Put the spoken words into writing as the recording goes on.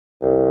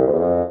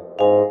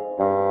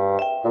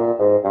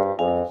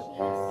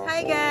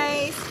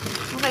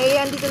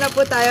nandito na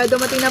po tayo.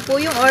 Dumating na po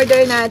yung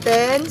order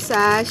natin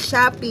sa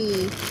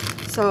Shopee.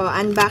 So,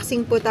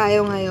 unboxing po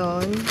tayo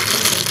ngayon.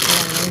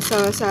 Ayan. So,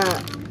 sa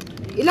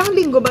ilang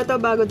linggo ba to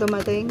bago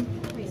dumating?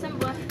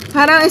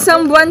 Parang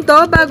isang buwan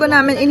to bago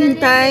namin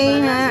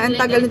inintay. Ang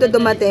tagal nito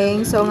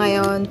dumating. So,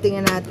 ngayon,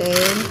 tingnan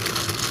natin.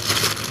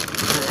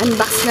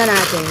 Unbox na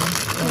natin.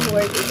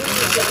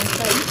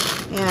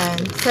 Ayan.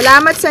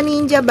 Salamat sa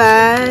Ninja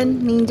Ban.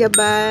 Ninja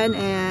Ban.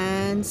 Ayan.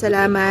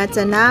 Salamat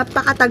sa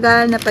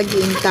napakatagal na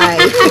pag-iintay.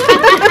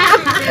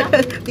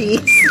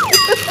 Peace.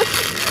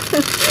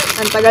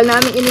 Ang tagal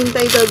namin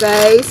inintay to,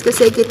 guys.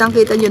 Kasi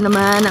kitang-kita nyo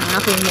naman ang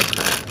aking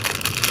mukha.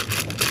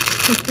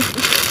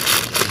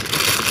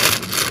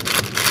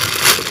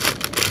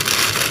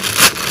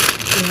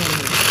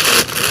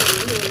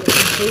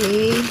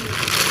 Okay.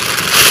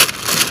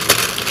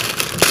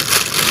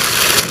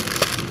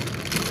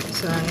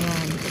 So,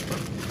 ayan.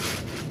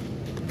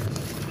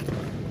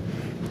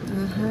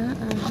 Aha.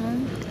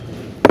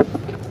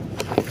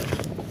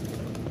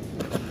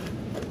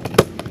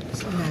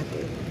 So,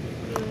 natin.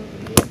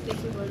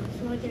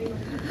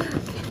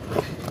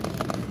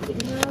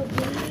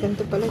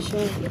 Ganito pala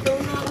siya. Ito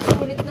ang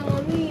nakakasulit ng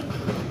ami.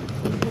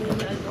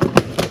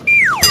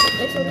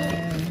 Ay, sorry.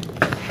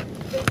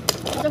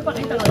 Ito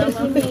pakita ko lang.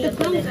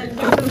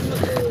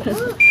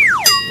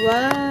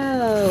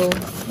 Wow!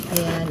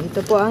 Ayan,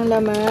 ito po ang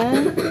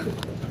laman.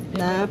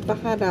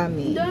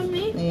 Napakarami.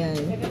 Ayan.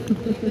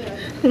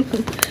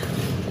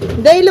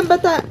 Dahil lang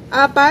bata,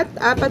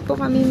 apat po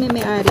kami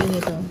may-ari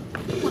nito.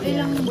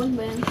 Ilang buwan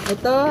ba yan?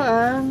 Ito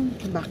ang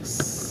box.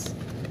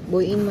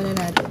 Buuin muna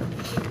natin.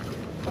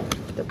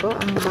 Ito po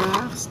ang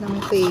box ng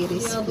fairy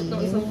skin.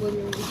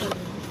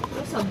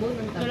 Sabon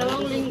ang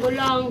tagal. 2 linggo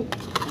lang.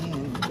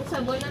 Ayan.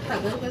 Sabon ang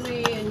tagal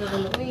kasi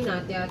ano ko,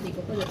 hinati-hati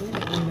ko pa.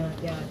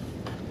 Hinati-hati.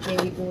 Ay,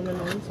 ipo na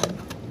naman sa.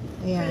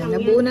 Ayan,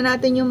 nabuo na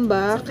natin yung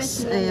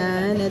box.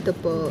 Ayan, ito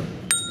po.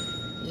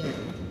 Ayan.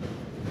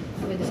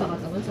 Pwede sa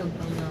katawan,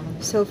 sampang na ako.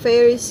 So,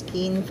 Fair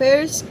Skin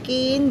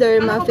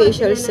Derma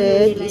facial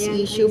set is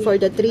issued for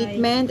the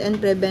treatment and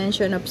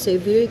prevention of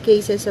severe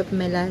cases of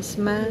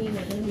melasma,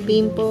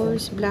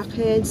 pimples,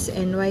 blackheads,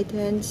 and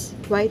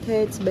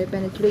whiteheads by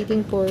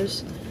penetrating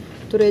pores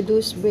to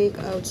reduce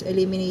breakouts,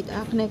 eliminate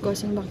acne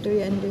causing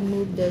bacteria, and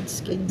remove dead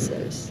skin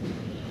cells.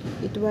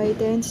 It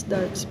whitens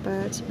dark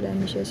spots,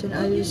 blemishes, and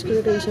other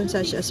discoloration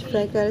such as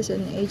freckles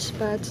and age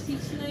spots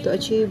to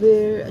achieve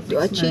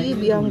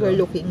younger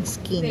looking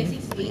skin.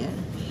 Ayan.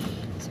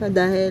 So,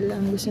 dahil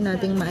ang gusto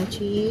nating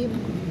ma-achieve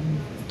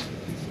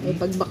ay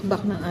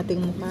pagbakbak ng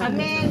ating mukha.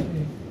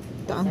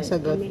 Ito ang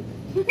sagot.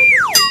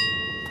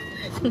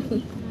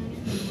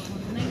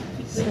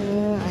 So,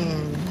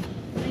 ayan.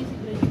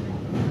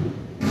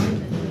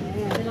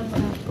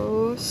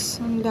 Tapos,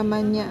 ang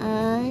laman niya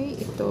ay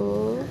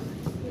ito.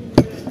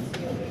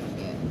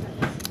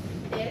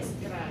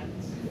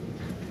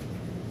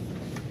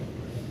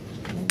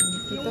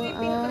 Ito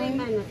ay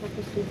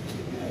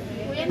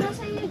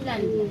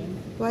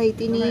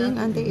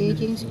whitening,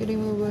 anti-aging, skin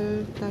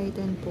removal,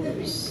 tighten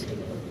pores.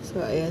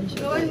 So, ayan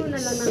siya, guys.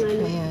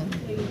 Ayan.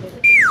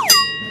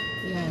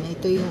 Ayan,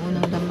 ito yung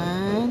unang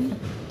laman.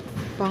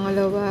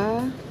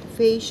 Pangalawa,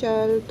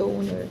 facial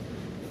toner.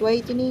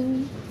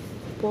 Whitening,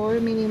 pore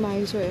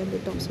minimizer, and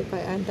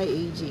detoxify,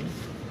 anti-aging.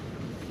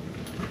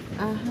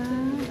 Aha.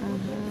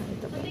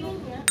 Ito pa. Ayan.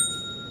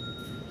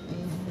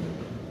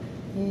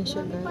 Ayan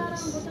siya, guys.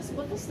 Parang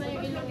butas-butas na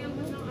yung ilang yung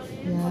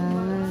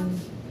Yan.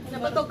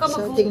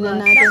 So,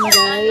 tingnan natin,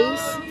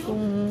 guys,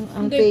 kung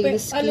ang Fair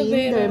Skin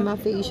Derma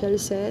facial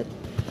set.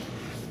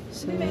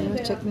 So,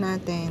 check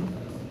natin.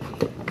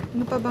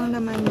 Ano pa bang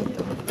laman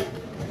nito?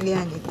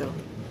 Ayan, ito.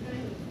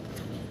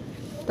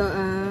 Ito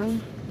ang,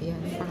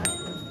 ayan,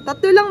 pangatlo.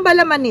 Tatlo lang ba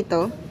laman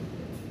nito?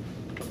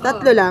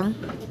 Tatlo lang?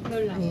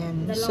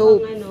 Ayan,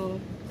 soap.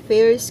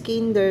 Fair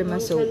Skin Derma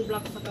soap.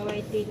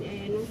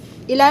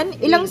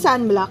 Ilang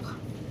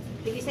sunblock?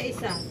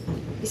 Isa-isa.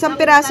 Isang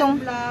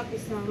pirasong Sunblock,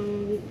 isang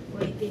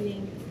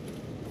whitening.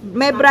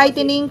 may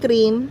brightening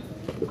cream.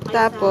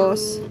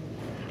 Tapos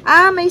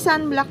may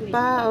sunblock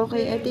pa.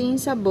 Okay, ito yung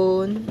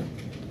sabon.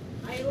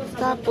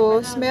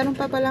 Tapos meron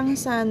pa palang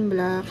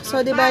sunblock.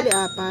 So di bali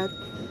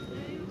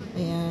 4.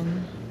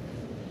 Ayan.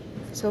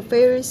 So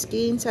Fair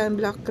Skin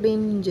Sunblock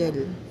Cream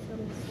Gel.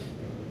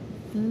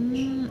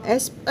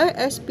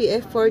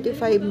 SPF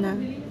 45 na.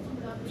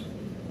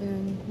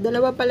 Ayan.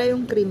 Dalawa pala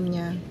yung cream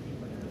niya.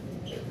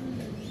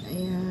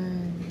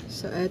 Ayan.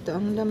 So, ito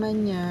ang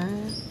laman niya.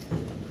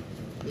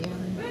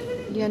 Ayan.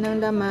 Yan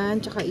ang laman,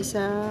 tsaka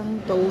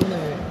isang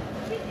toner.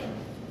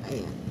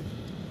 Ayan.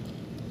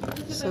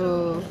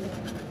 So,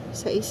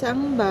 sa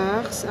isang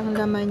box, ang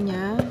laman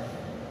niya,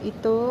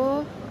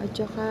 ito, at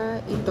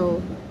tsaka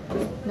ito,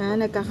 na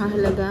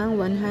nagkakahalagang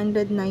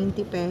 190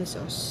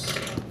 pesos.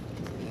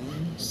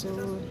 Ayan. So,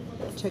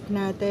 check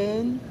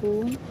natin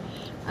kung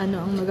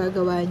ano ang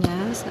magagawa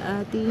niya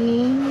sa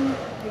ating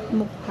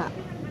mukha.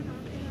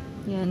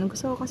 Yan,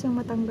 gusto ko kasi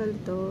matanggal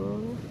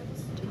to.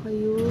 Tsaka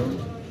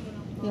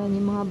yan,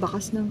 yung mga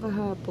bakas ng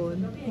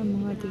kahapon,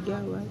 yung mga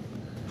tigawat.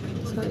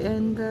 So,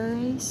 ayan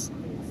guys.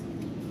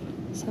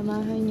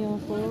 Samahan niyo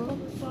ako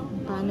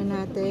paano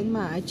natin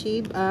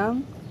ma-achieve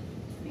ang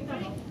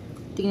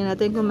tingnan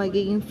natin kung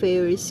magiging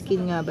fair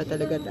skin nga ba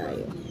talaga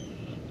tayo.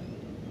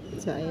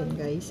 So, ayan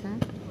guys ha.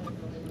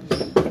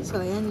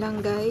 So, ayan lang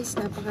guys.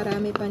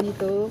 Napakarami pa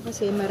nito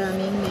kasi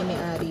maraming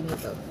may-ari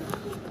nito.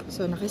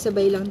 So,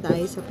 nakisabay lang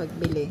tayo sa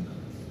pagbili.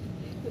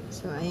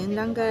 So, ayan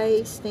lang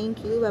guys.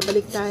 Thank you.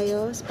 Babalik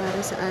tayo para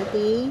sa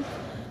ating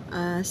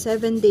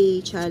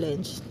 7-day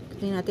challenge.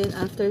 Tingnan natin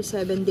after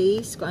 7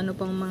 days kung ano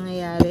pang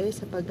mangyayari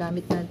sa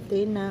paggamit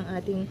natin ng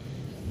ating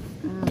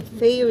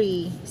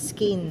fairy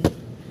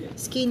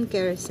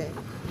skincare set.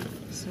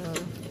 So,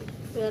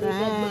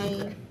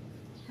 bye!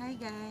 Hi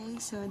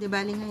guys! So, di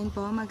bali ngayon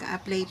po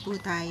mag-apply po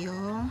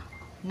tayo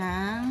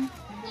ng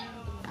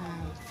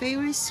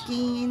Fairy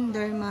Skin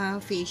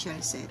Derma Facial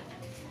Set.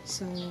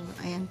 So,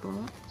 ayan po.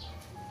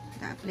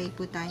 Mag-apply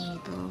po tayo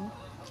nito.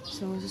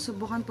 So,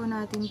 susubukan po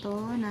natin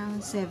to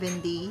ng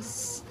 7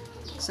 days.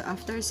 So,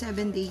 after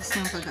 7 days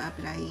ng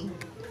pag-apply,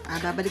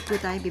 babalik po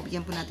tayo,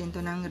 bibigyan po natin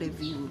to ng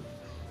review.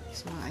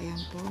 So,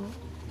 ayan po.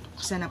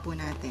 Buksan na po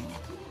natin.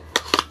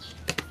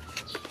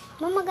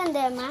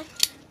 Maganda, ma?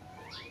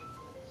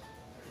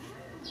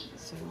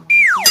 So,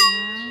 ito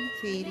ang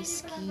Fairy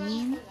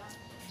Skin.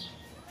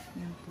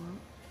 Ayan po.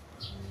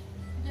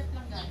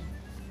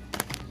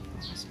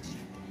 Focus po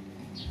natin.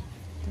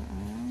 Ito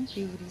ang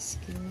Fairy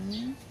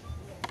Skin.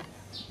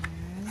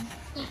 Ayan.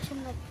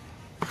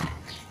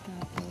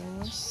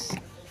 Tapos,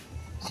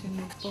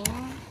 sunod po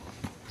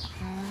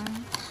ang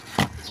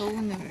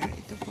toner.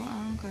 Ito po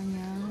ang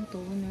kanyang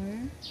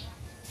toner.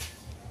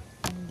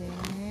 And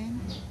then,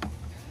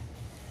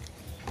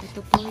 ito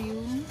po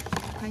yung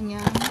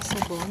kanyang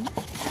sabon.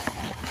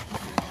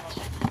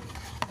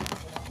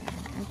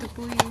 Ito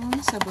po yung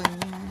sabon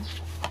niya.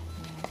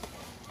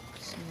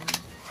 So,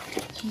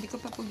 hindi ko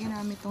pa po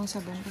ginamit tong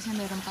sabon kasi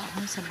meron pa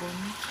akong sabon.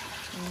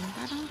 Ayan,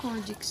 parang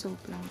Kojic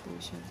soap lang po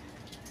siya.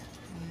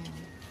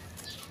 Ayan.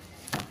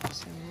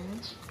 So,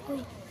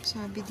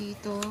 sabi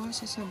dito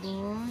sa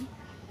sabon,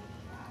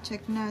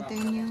 check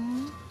natin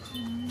yung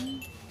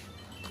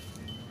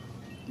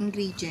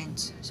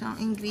ingredients. So, ang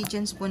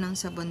ingredients po ng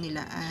sabon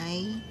nila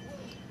ay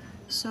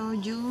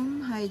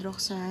sodium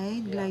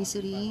hydroxide,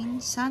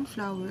 glycerin,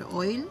 sunflower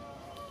oil,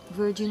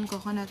 virgin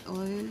coconut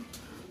oil,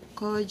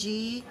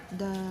 kojic,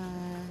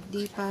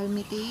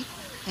 dipalmitate,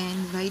 and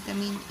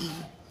vitamin E.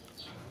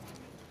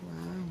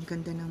 Wow, ang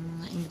ganda ng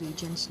mga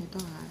ingredients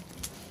nito ha.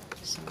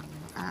 So,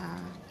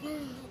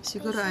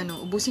 siguro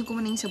ubusin ko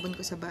muna yung sabon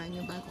ko sa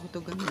banyo bago ko ito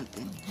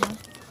gamitin.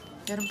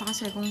 Meron pa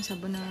kasi akong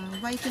sabon na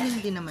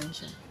whitening din naman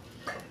siya.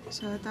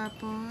 So,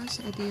 tapos,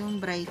 ito yung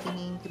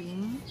brightening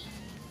cream.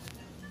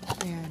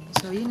 Ayan.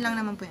 So, yun lang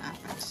naman po yung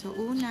apat. So,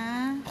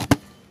 una,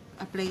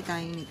 apply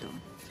tayo nito.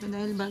 So,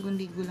 dahil bagong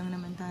ligo lang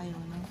naman tayo,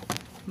 no?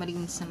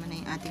 Malinis naman na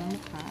yung ating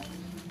mukha.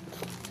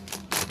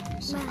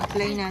 So,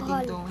 apply natin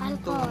tong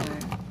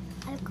toner.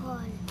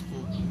 Alcohol.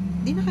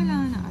 Hindi na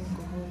kailangan ng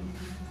alcohol.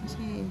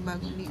 Kasi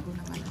bagong ligo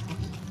naman ako.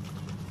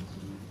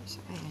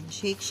 So, ayan.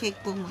 Shake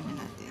po muna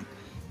natin.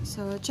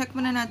 So, check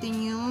muna natin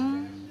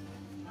yung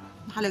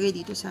nakalagay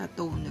dito sa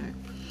toner.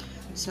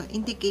 So,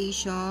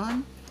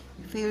 indication,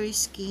 Fairy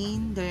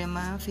Skin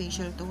Derma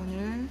Facial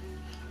Toner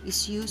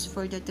is used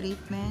for the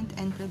treatment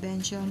and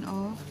prevention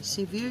of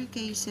severe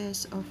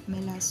cases of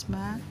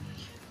melasma,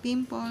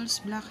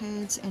 pimples,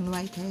 blackheads, and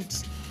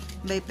whiteheads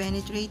by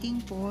penetrating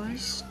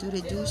pores to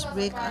reduce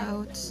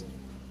breakouts,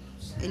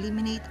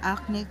 eliminate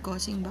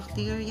acne-causing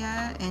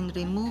bacteria, and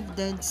remove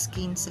dead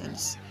skin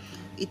cells.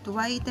 It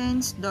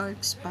whitens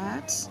dark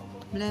spots,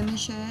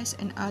 blemishes,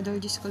 and other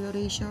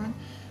discoloration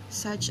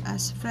such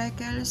as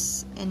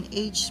freckles and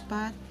age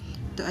spot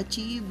to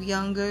achieve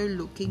younger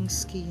looking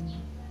skin.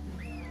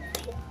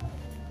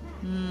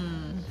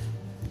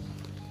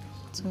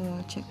 So,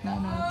 check na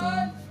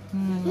natin.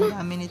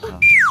 Dami nito.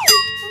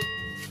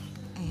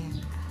 Ayan.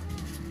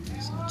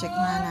 So, check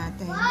na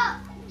natin.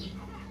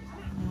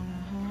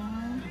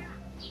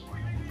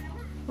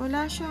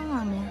 Wala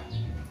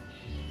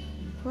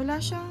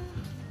siyang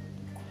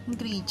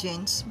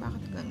ingredients.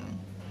 Bakit ganun?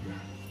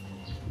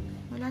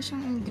 Wala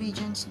siyang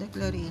ingredients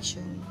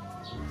declaration.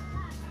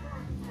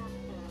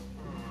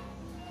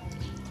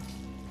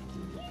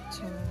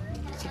 So,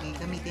 sige,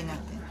 gamitin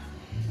natin.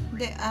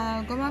 Hindi,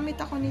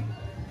 gumamit ako nito.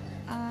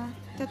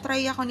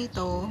 Tatry ako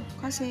nito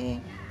kasi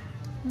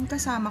yung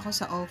kasama ko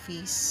sa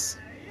office,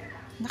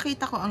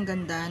 nakita ko ang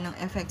ganda ng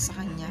effect sa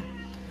kanya.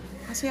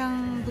 Kasi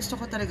ang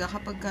gusto ko talaga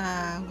kapag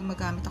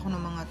gumagamit ako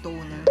ng mga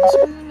toner,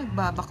 gusto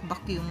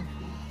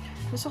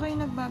ko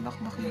yung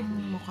nagbabakbak yung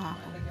mukha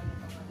ko.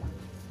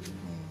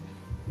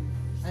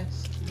 Ayan.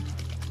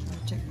 So,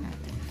 check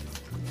natin.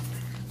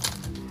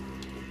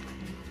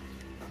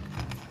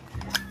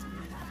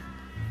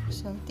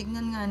 So,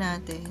 tignan nga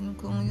natin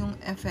kung yung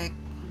effect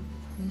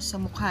yung sa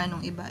mukha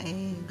ng iba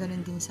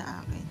ganun din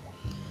sa akin.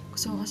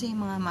 Gusto ko kasi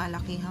yung mga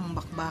malakihang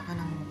bakbakan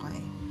ng mukha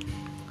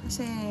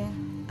Kasi,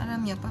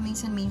 alam niya,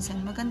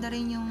 paminsan-minsan, maganda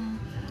rin yung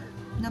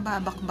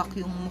nababakbak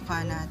yung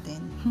mukha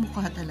natin.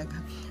 Mukha talaga.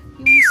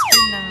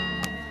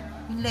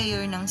 Yung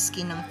layer ng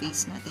skin ng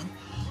face natin.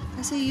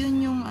 Kasi yun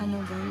yung ano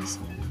guys,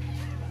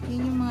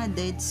 yun yung mga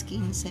dead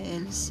skin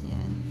cells.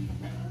 Yan.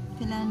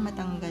 Kailangan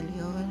matanggal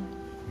yun.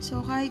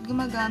 So, kahit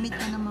gumagamit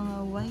ka ng mga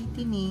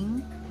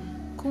whitening,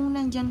 kung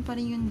nandyan pa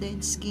rin yung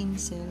dead skin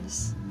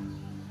cells,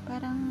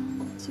 parang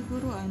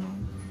siguro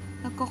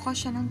nagkakos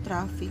siya ng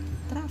traffic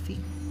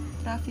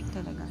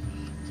talaga.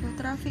 So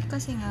traffic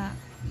kasi nga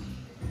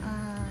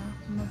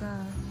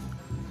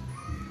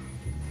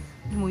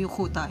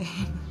lumuyuko tayo.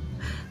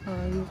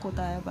 Yuko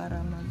tayo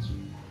para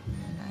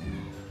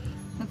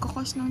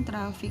nagkakos ng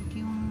traffic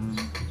yung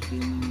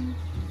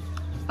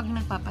pag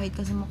nagpapahid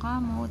ka sa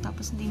mukha mo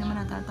tapos hindi naman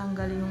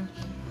natatanggal yung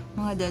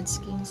mga dead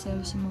skin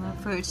cells, yung mga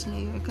first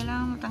layer,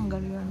 kailangan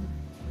matanggal yun.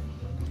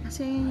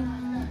 Kasi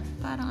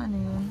parang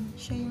yun,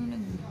 siya yung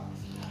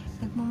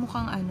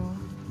nagmumukhang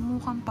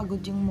mukhang pagod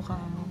yung mukha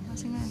mo.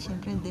 Kasi nga,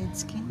 syempre, dead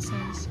skin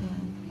cells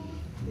yan.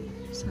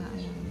 So,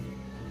 ayan.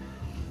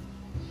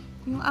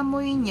 Yung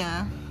amoy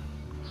niya,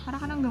 para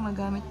ka lang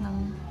gumagamit ng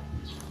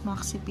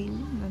maxi pill,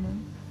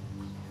 ganun.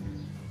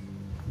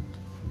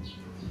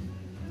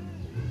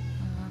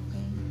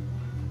 Okay.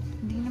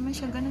 Hindi naman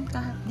siya ganun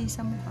kahapdi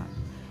sa mukha.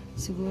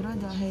 Siguro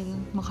dahil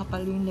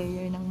makapal yung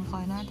layer ng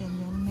mukha natin.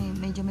 Yun,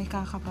 medyo may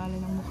kakapalan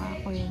ng mukha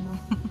ko yun, no?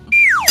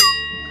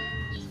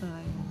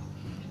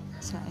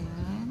 So,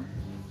 ayan.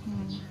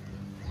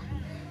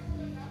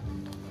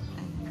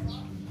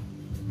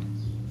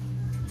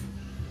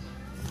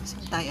 So,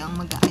 tayo ang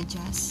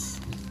mag-a-adjust.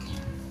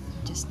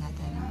 Adjust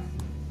natin, ha?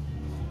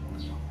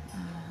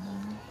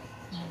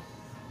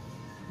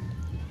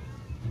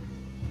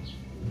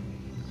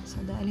 So,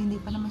 dahil hindi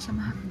pa naman siya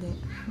mahapde,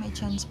 may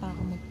chance pa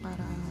ako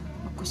para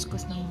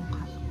magkuskus ng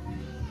mukha.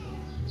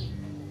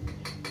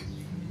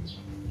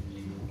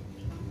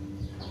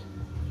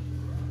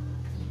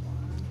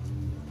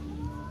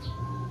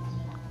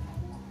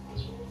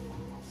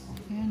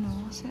 Ayan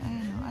o. So,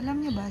 ayan o.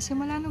 Alam niyo ba,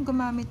 simula nung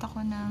gumamit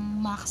ako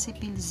ng Maxi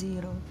Pill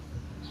Zero,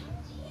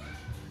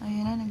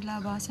 ayun na,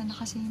 naglabasan na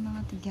kasi yung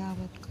mga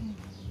tigyawat ko.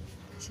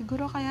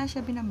 Siguro kaya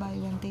siya binabuy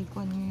one take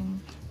one yun.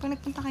 Pag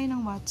nagpunta kayo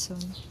ng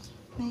Watson,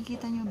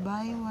 makikita nyo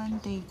buy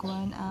one take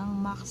one ang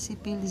Maxi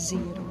Pill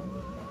Zero.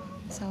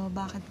 So,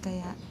 bakit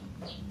kaya?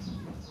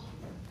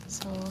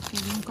 So,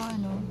 feeling ko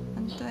ano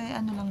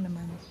lang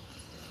naman.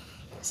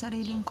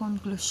 Sariling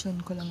conclusion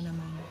ko lang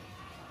naman.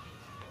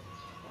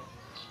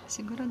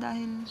 Siguro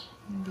dahil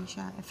hindi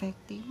siya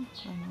effective,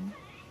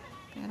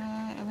 Pero,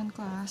 ewan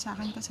ko sa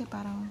akin kasi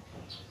parang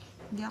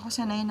hindi ako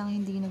sanay nang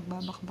hindi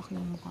nagbabakbak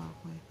yung mukha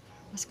ko.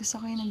 Mas gusto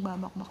ko yung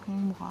nagbabakbak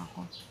yung mukha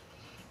ko.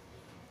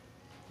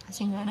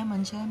 Kasi nga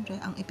naman, syempre,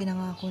 ang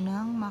ipinangako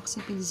ng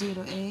Maxi Pill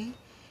Zero ay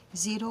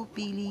zero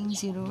peeling,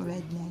 zero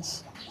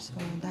redness. So,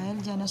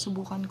 dahil dyan,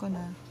 nasubukan ko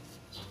na,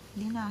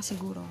 hindi na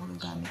siguro ako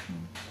gagamit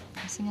mo.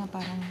 Kasi nga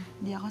parang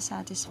hindi ako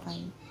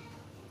satisfied.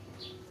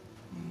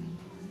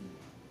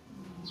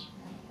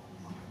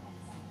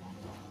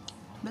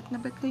 Bet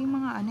na bet ko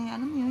yung mga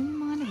alam mo yun,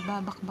 yung mga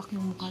nagbabakbak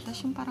yung mukha.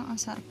 Tapos yung parang ang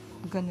sarap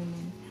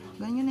ganunin.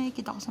 Ganun yung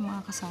nakikita ko sa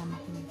mga kasama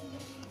ko.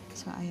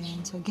 So,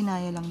 ayan. So,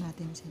 ginaya lang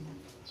natin sila.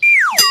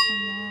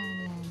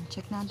 Ayan.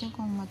 Check natin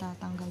kung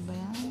matatanggal ba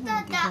yan.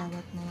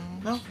 Matigagat na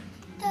yan. No?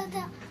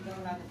 Ayan.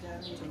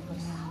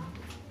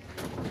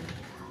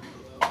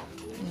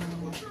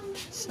 Ayan.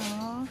 So,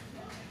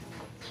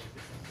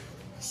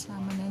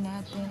 sama na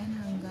natin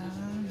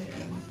hanggang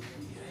lagyan.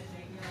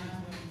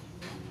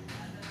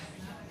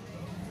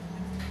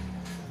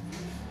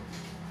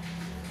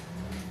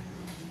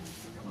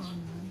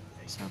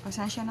 So,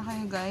 pasensya na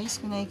kayo guys.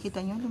 Kung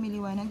nakikita nyo,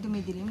 lumiliwanag,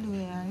 dumidilim,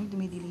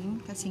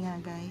 kasi nga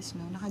guys,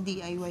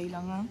 naka-DIY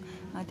lang ang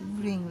ating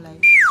ring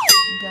light.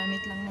 Ang gamit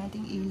lang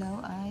nating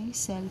ilaw ay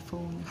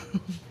cellphone.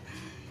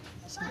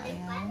 So,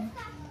 ayan.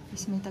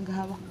 Tapos may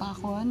taghawak pa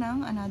ako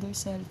ng another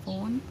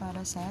cellphone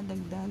para sa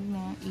dagdag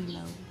na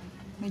ilaw.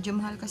 Medyo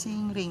mahal kasi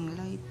yung ring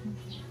light.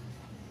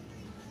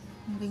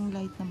 Yung ring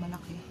light na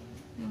malaki.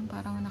 Yung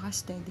parang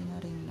naka-steady na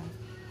ring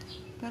light.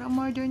 Pero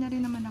umorder na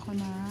rin naman ako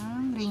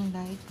ng ring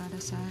light para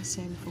sa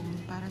cellphone,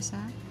 para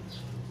sa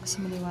mas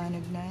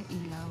maliwanag na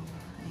ilaw.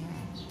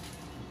 Ayan.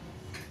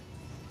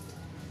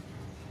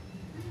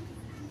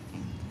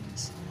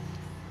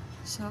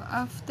 So,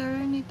 after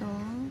nito,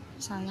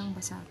 sayang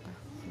basa pa.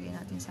 Lagyan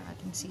natin sa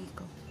ating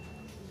siko.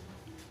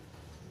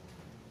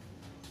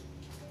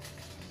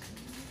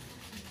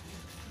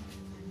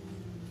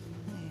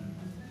 Ayan.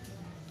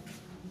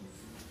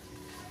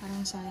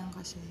 Parang sayang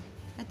kasi.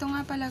 Ito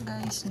nga pala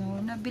guys,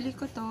 nabili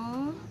ko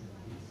to.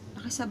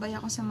 Nakisabay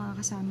ako sa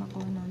mga kasama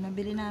ko,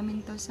 Nabili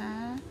namin to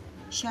sa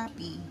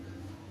Shopee.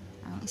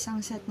 Ang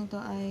isang set nito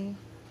ay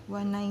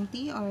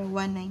 190 or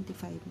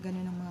 195.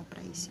 Ganun ang mga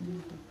pricing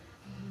nito.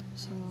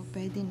 So,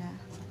 pwede na.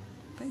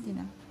 Parang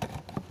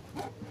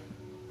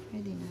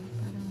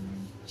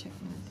check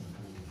natin.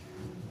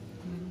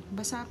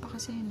 Basa pa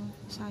kasi,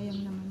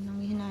 Sayang naman.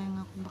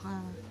 Nanghihinayang ako,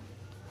 baka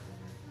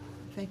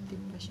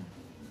effective pa siya.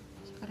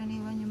 So,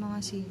 karaniwan yung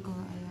mga siko,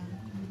 ayan.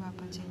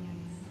 Mapapansin nyo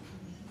yan.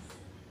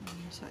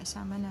 So,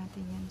 isama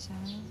natin yan sa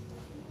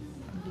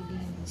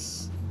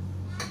paglilinis.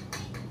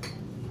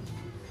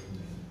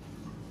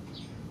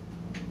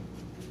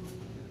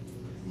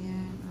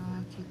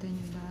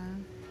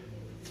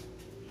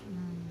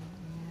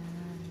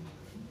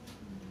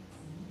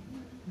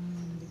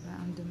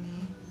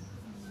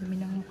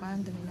 ka,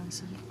 ang dami ng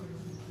siko.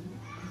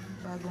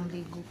 Bagong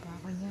ligo pa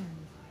ako niyan.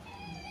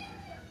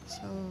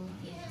 So,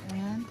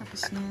 ayan,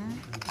 tapos na.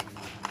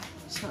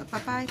 So,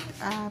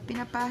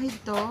 pinapahid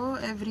to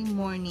every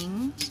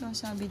morning. So,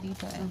 sabi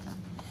dito, ito.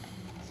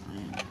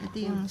 Ayan, ito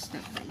yung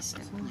step by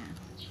step niya.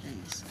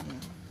 Guys,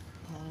 ayan.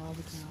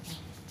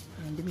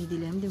 Ayan,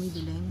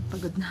 dumidilim.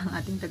 Pagod na ang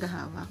ating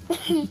tagahawak.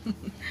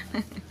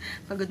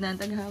 Pagod na ang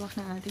tagahawak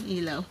ng ating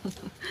ilaw.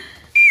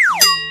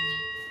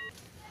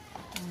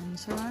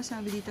 So,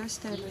 sabi dito,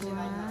 step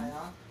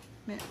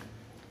 1.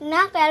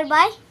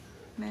 Pelbay?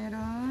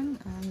 Meron.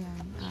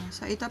 Ayan.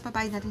 So, ito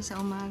papahid natin sa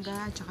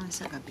umaga at saka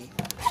sa gabi.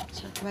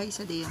 So,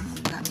 twice a day ang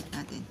gamit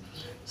natin.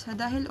 So,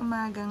 dahil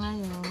umaga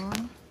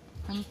ngayon,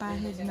 ang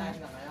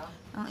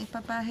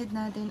ipapahid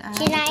natin ay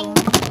itong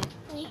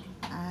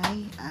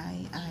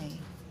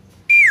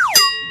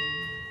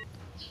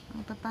ang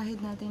ipapahid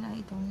natin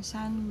ay itong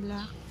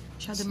sunblock.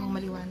 Masyado mong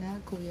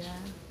maliwanag, kuya.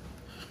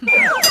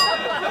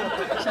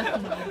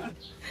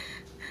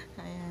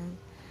 Ayan.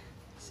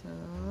 So,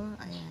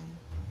 ayan.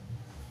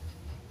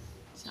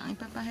 So, ang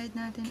ipapahid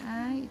natin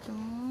ay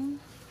itong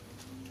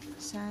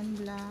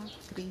sunblock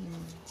cream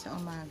sa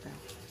umaga.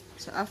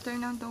 So, after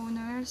ng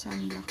toner,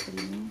 sunblock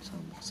cream. So,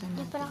 buksan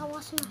natin. Para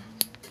kawas mo.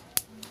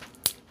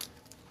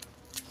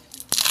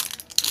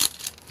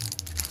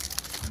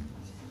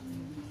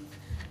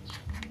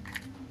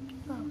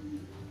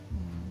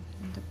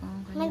 Ito po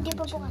ang Hindi kanyang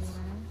pa bukas.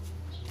 itsura.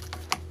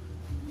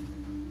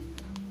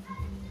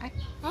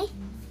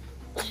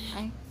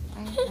 Ay.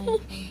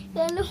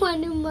 Kala naman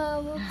ni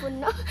mama po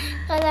na.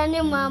 Kala ni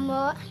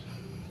mama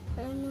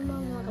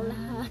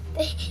lahat.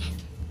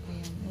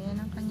 Ayan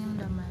ang kanyang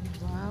laman.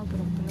 Wow,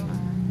 puno-puno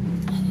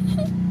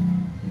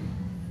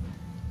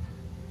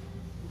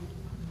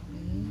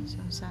Okay,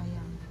 so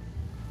sayang.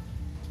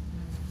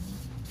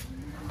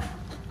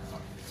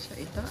 So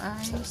ito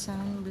ay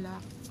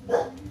sunblock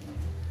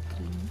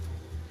cream.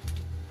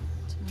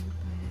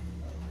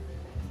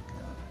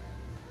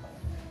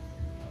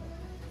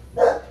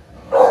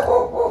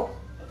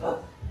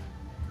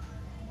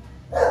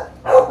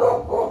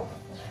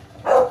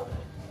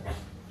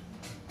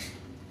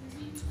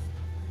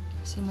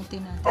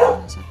 Simutin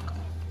natin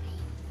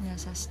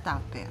nasa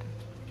stopper.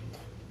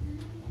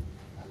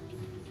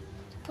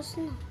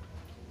 Tapos na.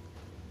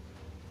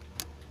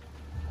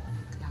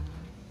 Wait lang.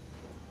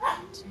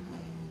 So,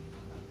 ayan.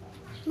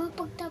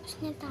 Mapagtapos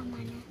niya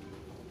tama na.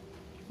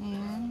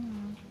 Ayan.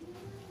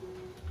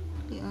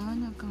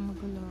 Ayan, huwag kang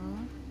magulo.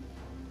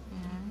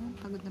 Ayan,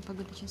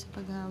 pagod na siya sa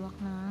paghawak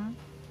ng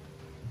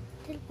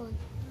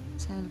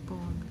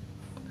cellphone.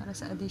 Para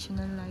sa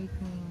additional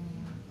lightning.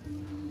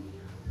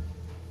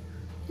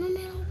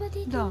 Meron pa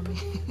dito. Dami.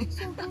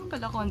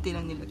 Pala konti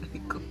lang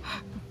nilagay ko.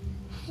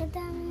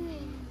 Madami na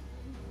yun.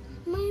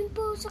 Mayroon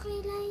po sa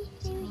kilay.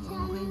 So,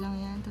 okay lang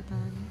yan,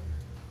 total.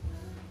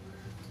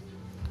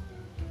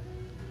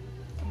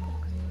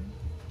 Okay.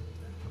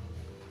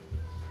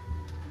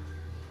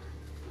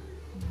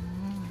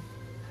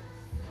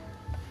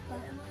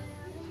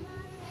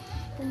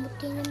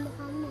 Pumuti na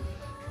mukha mo.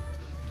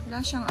 Wala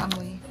siyang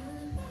amoy.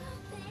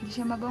 Hindi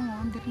siya mabango,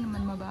 hindi rin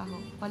naman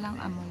mabaho. Walang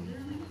amoy.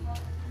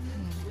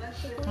 Ayan.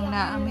 Ang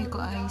naamoy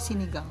ko ay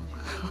sinigang.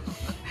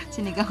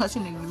 Sinigang kasi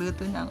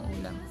nagluto na ang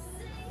ulam.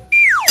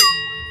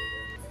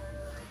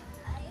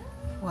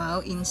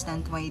 Wow,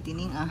 instant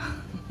whitening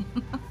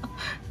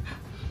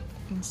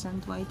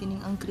Instant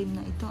whitening ang cream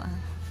na ito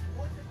Ayan.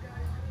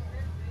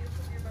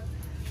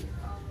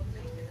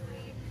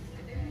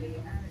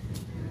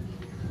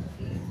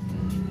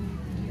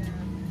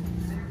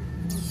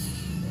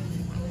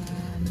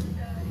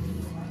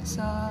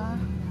 So,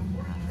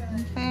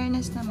 in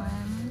fairness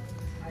naman,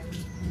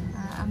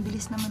 ang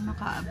bilis naman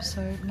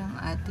maka-absorb ng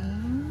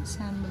ating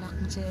sunblock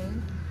gel.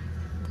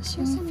 Tapos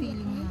yung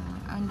feeling niya,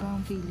 ano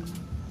ang feeling?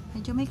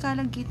 Medyo may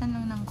kalagkitan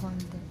lang ng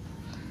konti.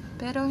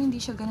 Pero hindi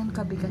siya ganun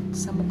kabigat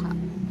sa mukha.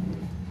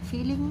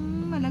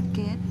 Feeling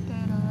malagkit,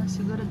 pero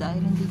siguro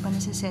dahil hindi pa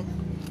nasiset.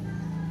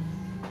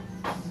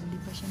 Hindi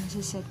pa siya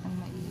nasiset ng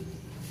maigi.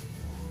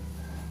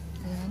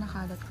 Ayan,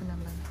 nakalat ko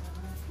naman.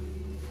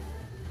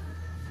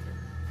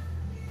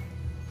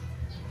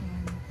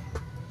 Ayan.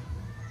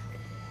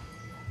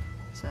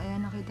 So,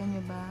 ayan, nakita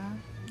nyo ba?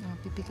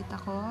 Pipikit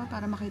ako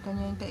para makita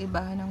nyo yung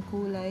kaibahan ng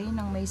kulay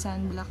ng may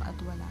sunblock at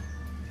wala.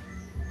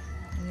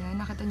 Ayan,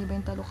 nakita nyo ba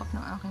yung talukap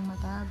ng aking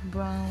mata?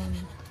 Brown.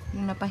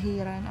 Yung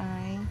napahiran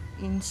ay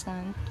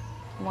instant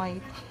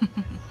white.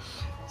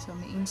 So,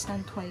 may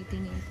instant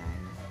whitening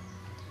tayo.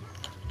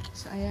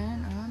 So,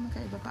 ayan,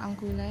 magkaiba pa ang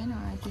kulay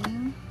ng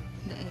ating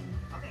daig.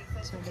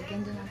 So,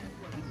 lagyan din natin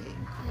ang daig.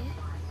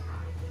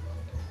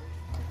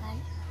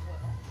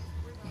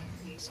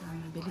 Ayan, so,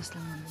 mabilis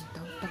lang naman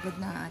ito. Pagod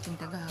na ang ating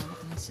tagahawak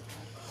ng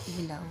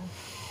ilaw.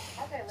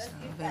 So,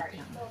 wait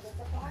lang.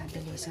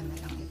 Madalisan na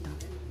lang ito.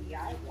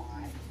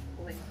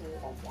 Into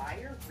a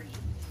wire reed,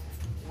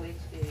 which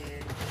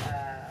is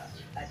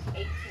an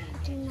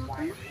 18-inch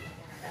wire reed.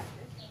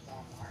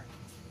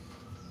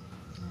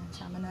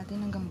 Sama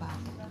natin ng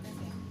gambata.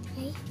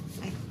 Okay.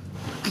 Ay,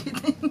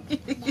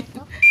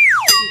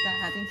 kita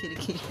ating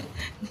kilikili.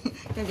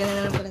 Gagana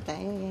na lang pala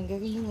tayo. Yan,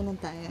 gagana na lang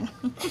tayo.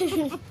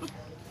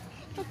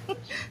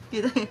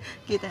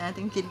 kita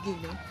natin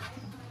kilikilo.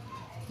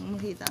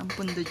 Makita ang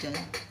pundo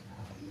dyan.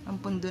 Ang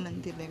pundo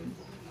ng dilim.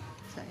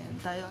 So, ayan.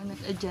 Tayo ang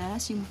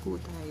nag-adjust. Yumuko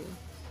tayo.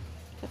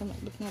 Para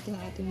maibig natin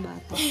ang ating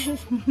bato.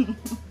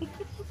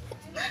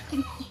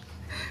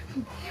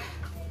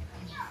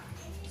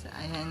 So,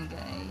 ayan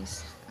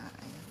guys.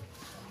 Ayan.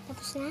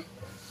 Tapos na?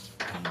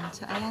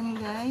 So, ayan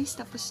guys.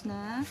 Tapos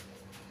na.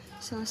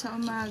 So, sa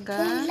umaga,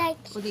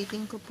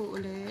 ulitin ko po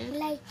ulit.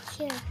 Like,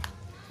 share.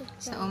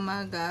 Sa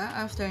umaga,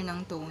 after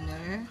ng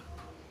toner.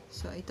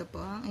 So, ito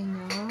po ang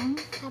inyong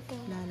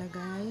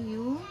lalagay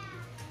yung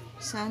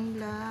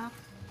sunblock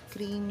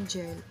cream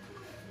gel.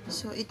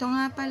 So, ito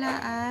nga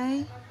pala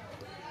ay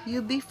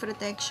UV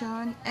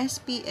protection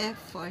SPF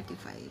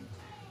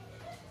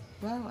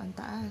 45. Wow, ang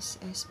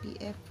taas.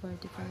 SPF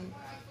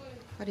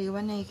 45.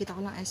 Pariwan, nakikita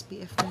ko lang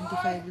SPF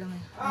 25 lang.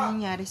 Ano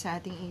nangyari sa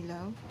ating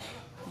ilaw?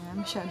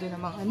 Ayan, masyado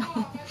namang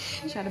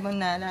masyado bang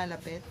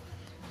nalalapit.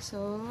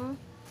 So,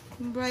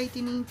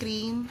 brightening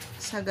cream,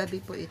 sa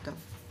gabi po ito.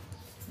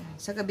 Ayan,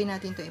 sa gabi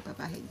natin ito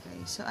ipapahid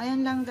guys. So,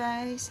 ayan lang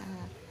guys.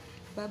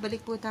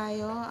 Babalik po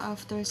tayo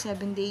after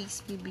 7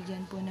 days.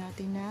 Bibigyan po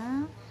natin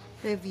na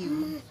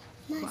review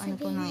kung ano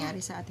po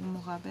nangyari sa ating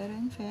mukha. Pero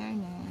in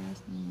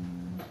fairness,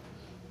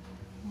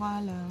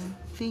 mukha lang.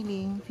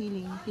 Feeling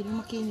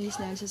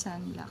makinis dahil sa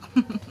sunblock.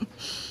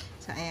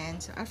 So, ayan.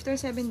 So, after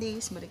 7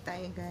 days, balik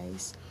tayo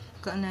guys.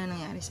 Kung ano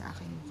nangyari sa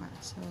aking mukha.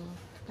 So,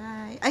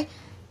 bye. Ay,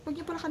 huwag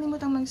niyo pala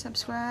kalimutang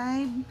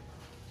mag-subscribe.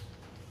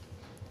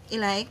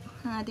 I-like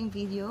ang ating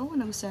video kung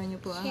nagustuhan niyo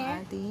po ang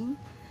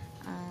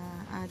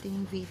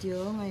ating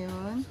video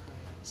ngayon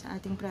sa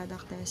ating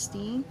product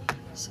testing.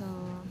 So,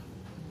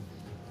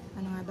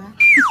 ano nga ba?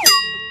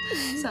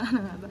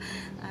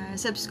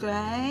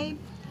 Subscribe,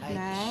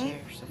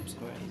 like,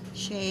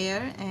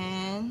 share,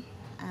 and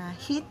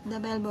hit the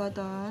bell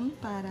button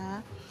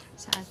para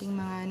sa ating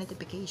mga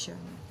notification.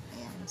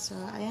 Ayan. So,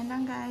 ayan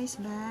lang guys.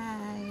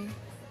 Bye!